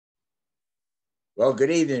Well,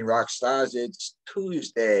 good evening, rock stars. It's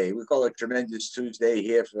Tuesday. We call it Tremendous Tuesday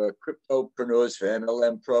here for Cryptopreneurs, for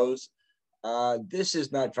MLM pros. This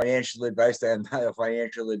is not financial advice. I am not a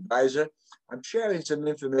financial advisor. I'm sharing some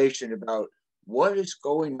information about what is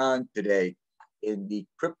going on today in the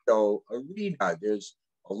crypto arena. There's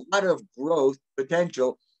a lot of growth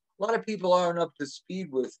potential. A lot of people aren't up to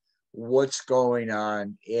speed with what's going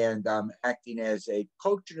on, and I'm acting as a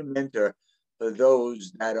coach and a mentor for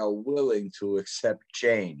those that are willing to accept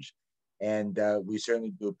change. And we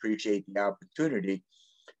certainly do appreciate the opportunity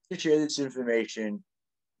to share this information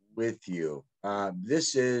with you.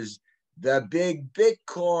 This is the big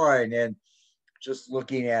Bitcoin. And just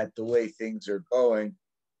looking at the way things are going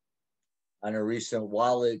on a recent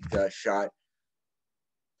wallet shot,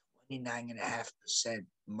 29.5%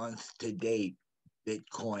 month to date.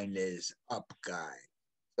 Bitcoin is up, guy.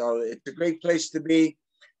 So it's a great place to be.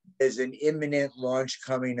 There's an imminent launch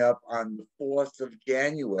coming up on the 4th of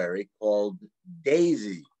January called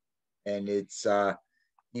Daisy, and it's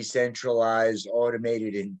decentralized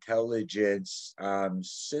automated intelligence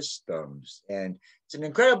systems. And it's an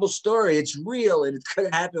incredible story. It's real, and it's going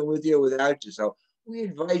to happen with you or without you. So we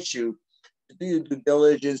invite you to do your due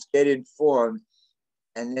diligence, get informed,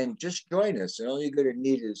 and then just join us. And all you're going to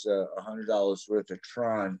need is $100 worth of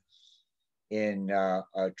Tron in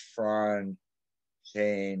a Tron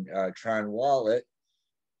chain, Tron wallet,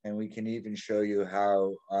 and we can even show you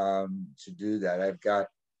how to do that. I've got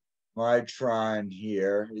my Tron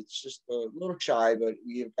here. It's just a little shy, but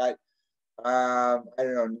we've got I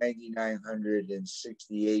don't know,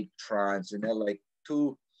 9,968 Trons, and they're like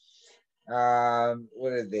two.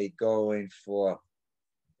 What are they going for?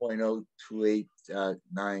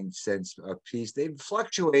 0.0289 cents a piece. They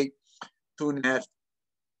fluctuate 2.5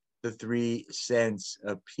 to 3 cents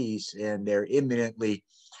a piece, and they're imminently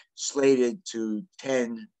slated to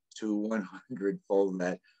 10 to 100 fold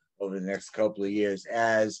that over the next couple of years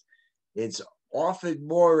as it's offered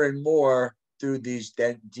more and more through these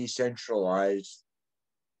decentralized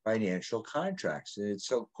financial contracts. And it's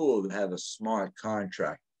so cool to have a smart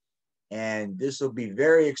contract. And this will be a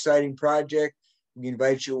very exciting project. We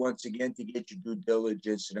invite you once again to get your due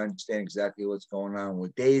diligence and understand exactly what's going on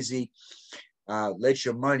with Daisy. Let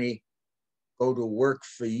your money go to work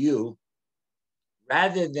for you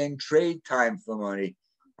rather than trade time for money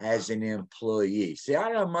as an employee. See,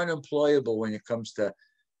 I'm unemployable when it comes to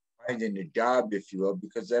finding a job, if you will,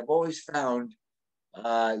 because I've always found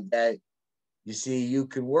that, you see, you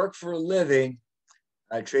can work for a living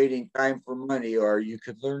trading time for money, or you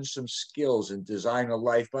could learn some skills and design a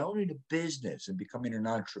life by owning a business and becoming an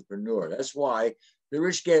entrepreneur. That's why the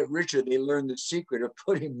rich get richer. They learn the secret of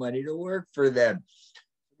putting money to work for them.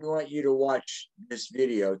 We want you to watch this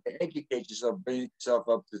video to educate yourself, bring yourself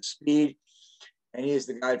up to speed. And here's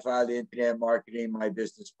the godfather of internet marketing, my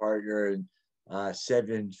business partner, and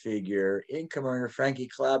seven-figure income earner, Frankie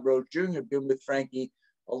Calabro Jr. Been with Frankie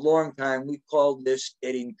a long time. We call this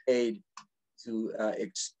getting paid to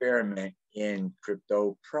experiment in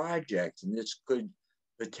crypto projects. And this could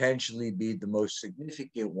potentially be the most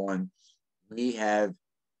significant one we have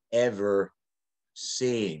ever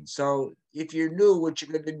seen. So if you're new, what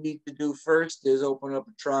you're going to need to do first is open up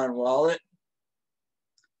a Tron wallet.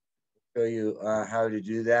 I'll show you how to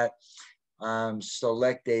do that.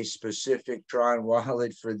 Select a specific Tron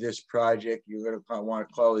wallet for this project. You're going to want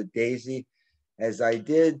to call it Daisy, as I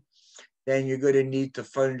did. Then you're going to need to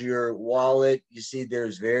fund your wallet. You see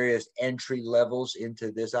there's various entry levels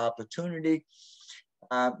into this opportunity.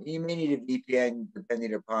 You may need a VPN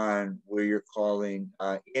depending upon where you're calling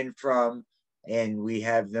in from. And we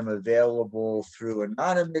have them available through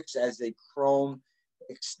Anonymous as a Chrome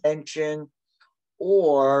extension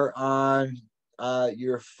or on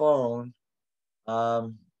your phone.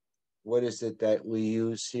 What is it that we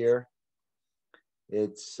use here?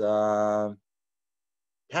 It's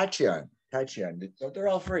Patreon. They're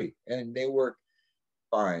all free and they work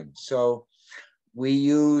fine. So we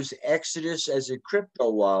use Exodus as a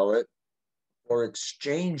crypto wallet for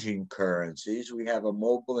exchanging currencies. We have a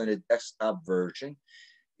mobile and a desktop version.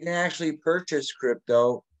 You can actually purchase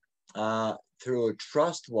crypto through a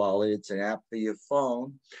trust wallet. It's an app for your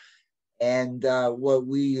phone. And what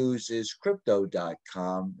we use is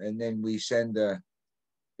crypto.com. And then we send a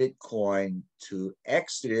Bitcoin to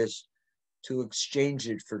Exodus to exchange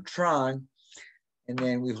it for Tron, and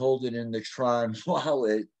then we hold it in the Tron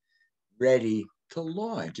wallet ready to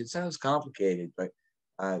launch. It sounds complicated, but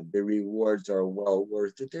the rewards are well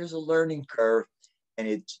worth it. There's a learning curve, and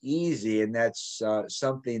it's easy, and that's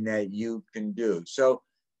something that you can do. So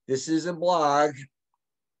this is a blog.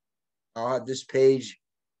 I'll have this page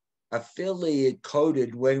affiliate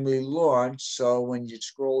coded when we launch. So when you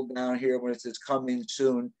scroll down here, when it says coming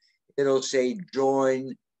soon, it'll say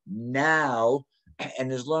join now.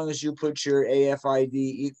 And as long as you put your AFID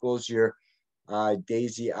equals your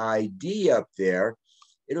Daisy ID up there,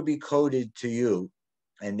 it'll be coded to you.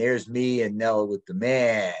 And there's me and Nell with the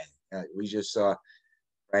man. We just saw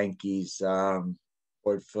Frankie's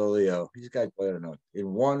portfolio. He's got, I don't know,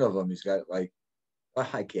 in one of them, he's got like, well,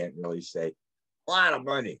 I can't really say, a lot of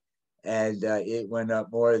money. And it went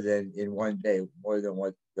up more than in one day, more than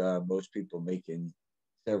what most people make in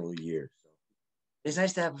several years. So it's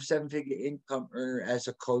nice to have a seven-figure income earner as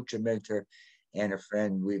a coach, a mentor, and a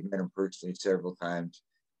friend. We've met him personally several times.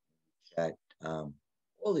 Chat all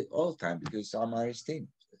the time because I'm on his team.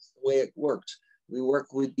 That's the way it works. We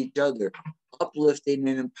work with each other, uplifting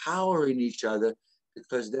and empowering each other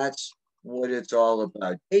because that's what it's all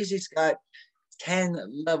about. Daisy's got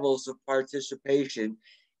 10 levels of participation,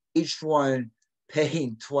 each one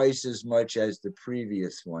paying twice as much as the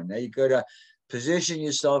previous one. Now you got to position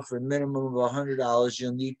yourself for a minimum of $100.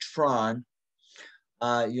 You'll need Tron.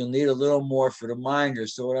 You'll need a little more for the miner.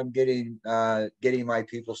 So what I'm getting my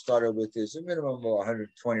people started with is a minimum of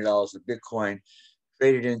 $120 of Bitcoin.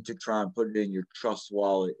 Trade it into Tron, put it in your trust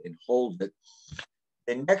wallet, and hold it.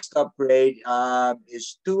 The next upgrade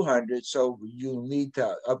is 200. So you need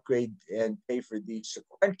to upgrade and pay for these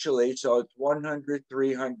sequentially. So it's 100,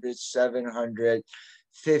 300, 700,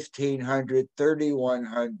 1500,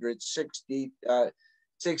 3100, 60,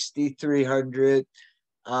 6300,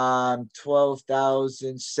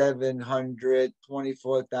 12,700,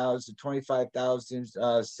 24,000,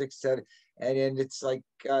 25,000, 6, 7, and then it's like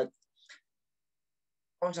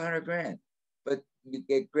almost 100 grand. But you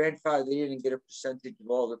get grandfathered in and get a percentage of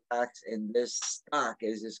all the packs in this stock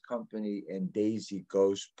as this company and Daisy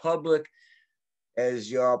goes public.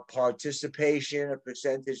 As your participation, a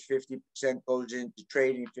percentage, 50% goes into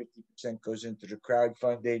trading, 50% goes into the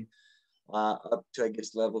crowdfunding, up to, I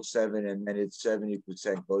guess, level 7, and then it's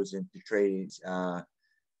 70% goes into trading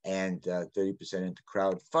and 30% into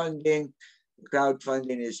crowdfunding. The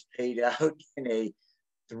crowdfunding is paid out in a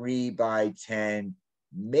 3x10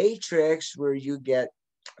 matrix where you get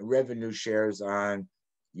revenue shares on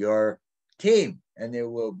your team, and there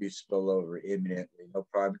will be spillover imminently. No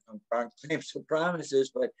problem. Claims or promises,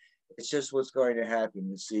 but it's just what's going to happen.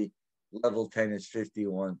 You see, level 10 is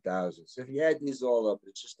 51,000. So if you add these all up,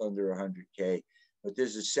 it's just under 100K. But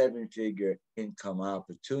there's a seven-figure income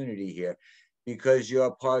opportunity here because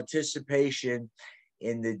your participation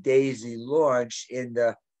in the Daisy launch in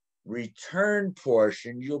the return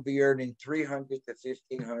portion, you'll be earning 300 to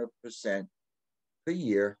 1,500% per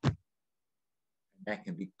year. And that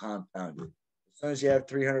can be compounded. As soon as you have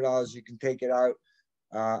 $300, you can take it out.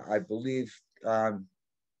 I believe,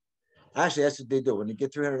 actually, that's what they do. When you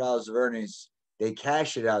get $300 of earnings, they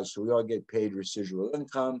cash it out. So we all get paid residual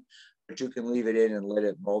income, but you can leave it in and let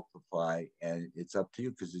it multiply. And it's up to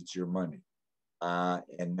you because it's your money.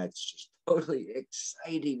 And that's just totally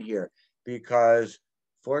exciting here because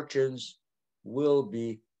fortunes will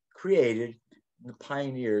be created and the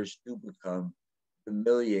pioneers do become the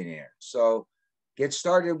millionaire. So get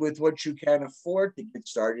started with what you can afford to get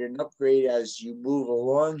started and upgrade as you move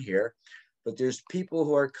along here. But there's people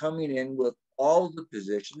who are coming in with all the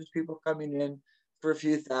positions, people coming in for a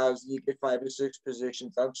few thousand, you get 5 or 6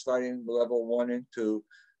 positions. I'm starting level 1 and 2.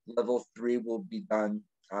 Level 3 will be done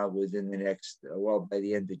within the next, by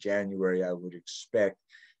the end of January, I would expect.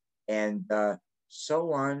 And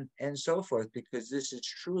so on and so forth, because this is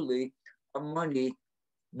truly a money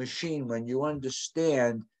machine. When you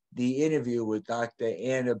understand the interview with Dr.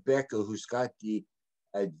 Anna Becker, who's got the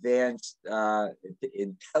advanced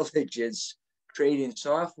intelligence trading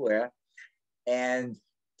software, and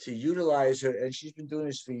to utilize her, and she's been doing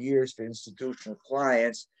this for years for institutional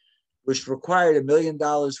clients, which required $1 million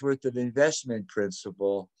worth of investment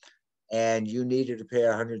principal, and you needed to pay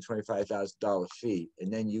a $125,000 fee,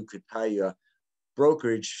 and then you could tie your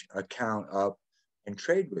brokerage account up and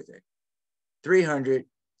trade with it. 300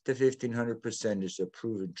 to 1,500% is a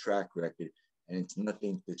proven track record, and it's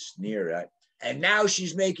nothing to sneer at. And now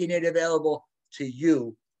she's making it available to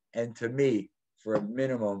you and to me for a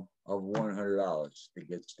minimum of $100 to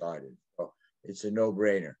get started. So it's a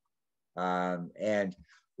no-brainer. And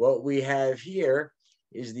what we have here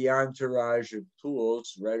is the entourage of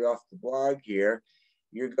tools right off the blog here.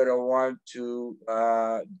 You're going to want to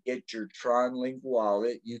get your Tron Link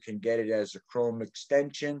wallet. You can get it as a Chrome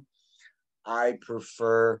extension. I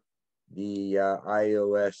prefer the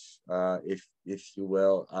iOS, if you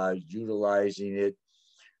will, utilizing it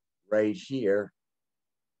right here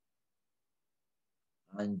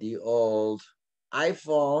on the old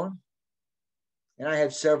iPhone. And I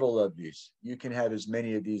have several of these. You can have as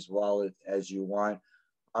many of these wallets as you want.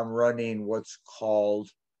 I'm running what's called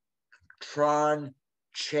Tron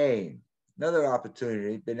Chain. Another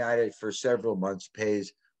opportunity, been at it for several months,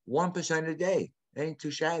 pays 1% a day. Ain't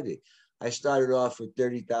too shabby. I started off with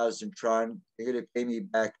 30,000 Tron. They're going to pay me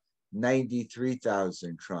back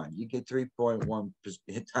 93,000 Tron. You get 3.1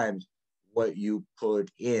 times what you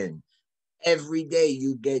put in. Every day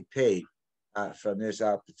you get paid from this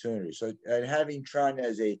opportunity. So having Tron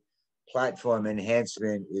as a platform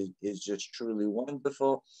enhancement is just truly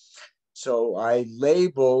wonderful. So I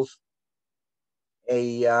labeled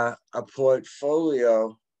a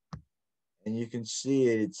portfolio, and you can see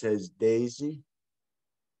it. It says Daisy,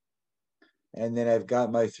 and then I've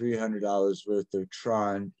got my $300 worth of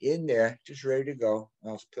Tron in there, just ready to go.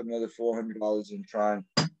 I'll put another $400 in Tron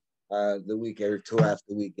the week or two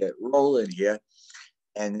after we get rolling here,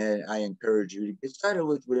 and then I encourage you to get started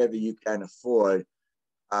with whatever you can afford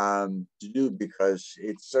to do, because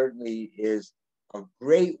it certainly is a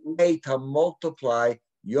great way to multiply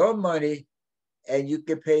your money, and you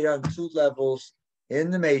get paid on two levels in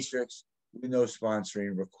the matrix with no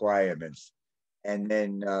sponsoring requirements. And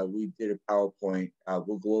then we did a PowerPoint.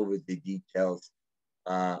 We'll go over the details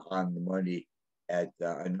on the money at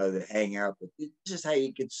another hangout. But this is how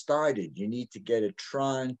you get started. You need to get a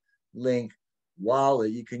Tron Link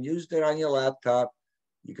wallet. You can use it on your laptop.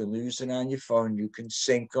 You can use it on your phone. You can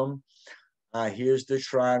sync them. Here's the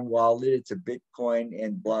Tron wallet. It's a Bitcoin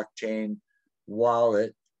and blockchain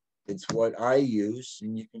wallet. It's what I use.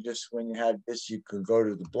 And you can just, when you have this, you can go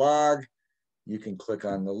to the blog. You can click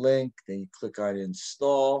on the link. Then you click on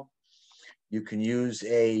install. You can use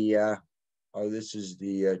a, this is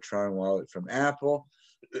the Tron wallet from Apple.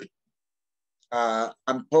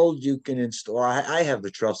 I'm told you can install, I have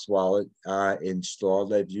the Trust wallet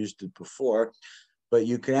installed. I've used it before. But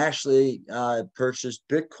you can actually purchase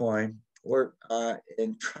Bitcoin or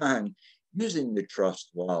in Tron using the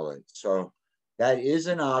Trust wallet. So that is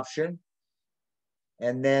an option.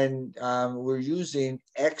 And then we're using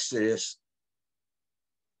Exodus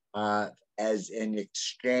as an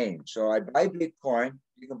exchange. So I buy Bitcoin.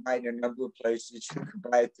 You can buy it in a number of places. You can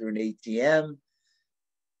buy it through an ATM.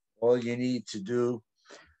 All you need to do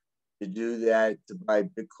that, to buy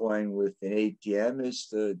Bitcoin with an ATM, is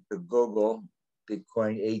to Google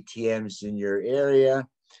Bitcoin ATMs in your area.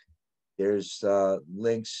 There's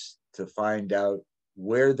links to find out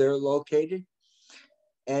where they're located.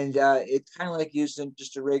 And it's kind of like using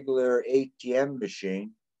just a regular ATM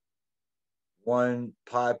machine. One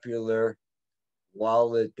popular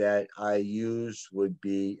wallet that I use would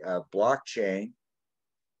be blockchain.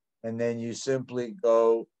 And then you simply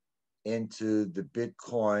go into the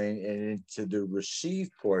Bitcoin and into the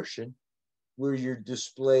receive portion where you're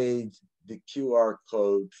displayed the QR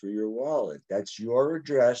code for your wallet. That's your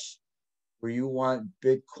address where you want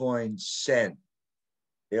Bitcoin sent.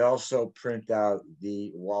 They also print out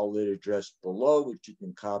the wallet address below, which you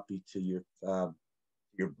can copy to your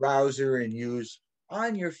browser and use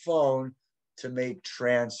on your phone to make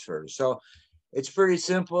transfers. So it's pretty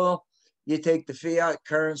simple. You take the fiat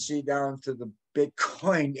currency down to the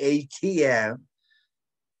Bitcoin ATM,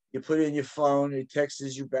 you put it in your phone, it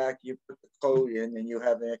texts you back, you put the code in, and you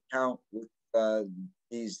have an account with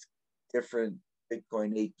these different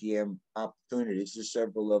Bitcoin ATM opportunities. There's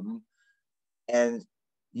several of them. And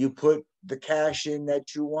you put the cash in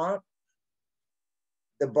that you want.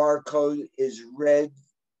 The barcode is read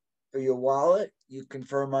for your wallet. You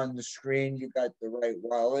confirm on the screen you got the right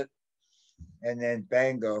wallet. And then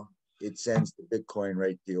bango, it sends the Bitcoin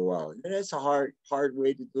right to your wallet. And that's a hard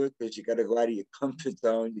way to do it, because you got to go out of your comfort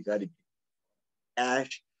zone. You got to get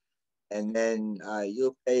cash. And then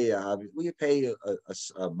you'll pay, you pay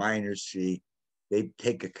a miner's fee. They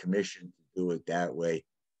take a commission to do it that way.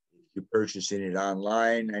 If you're purchasing it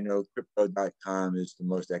online, I know crypto.com is the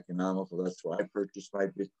most economical. That's where I purchase my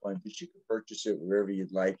Bitcoin, but you can purchase it wherever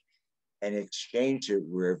you'd like and exchange it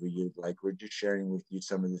wherever you'd like. We're just sharing with you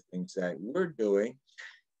some of the things that we're doing.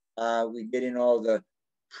 We get in all the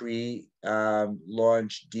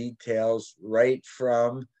pre-launch details right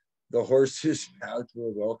from the horse's mouth.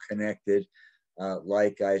 We're well connected,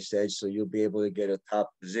 like I said, so you'll be able to get a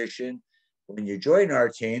top position when you join our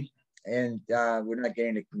team. And we're not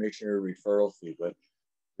getting a commission or referral fee, but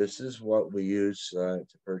this is what we use to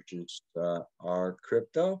purchase our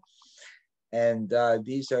crypto. And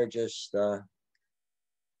these are just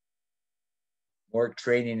more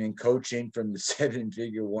training and coaching from the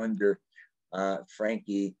seven-figure wonder,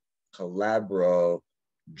 Frankie Calabro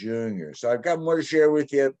Jr. So I've got more to share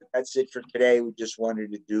with you, but that's it for today. We just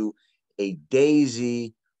wanted to do a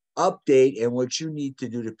Daisy update and what you need to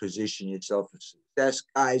do to position yourself for success.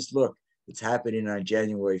 Guys, look, it's happening on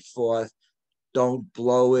January 4th. Don't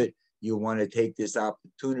blow it. You want to take this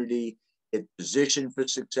opportunity, get positioned for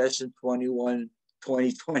success in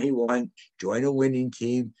 2021, join a winning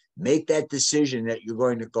team, make that decision that you're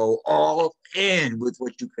going to go all in with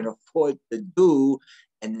what you can afford to do,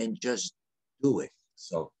 and then just do it.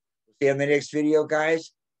 So, we'll see you in the next video,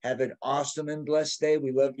 guys. Have an awesome and blessed day.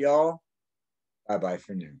 We love y'all. Bye bye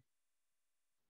for now.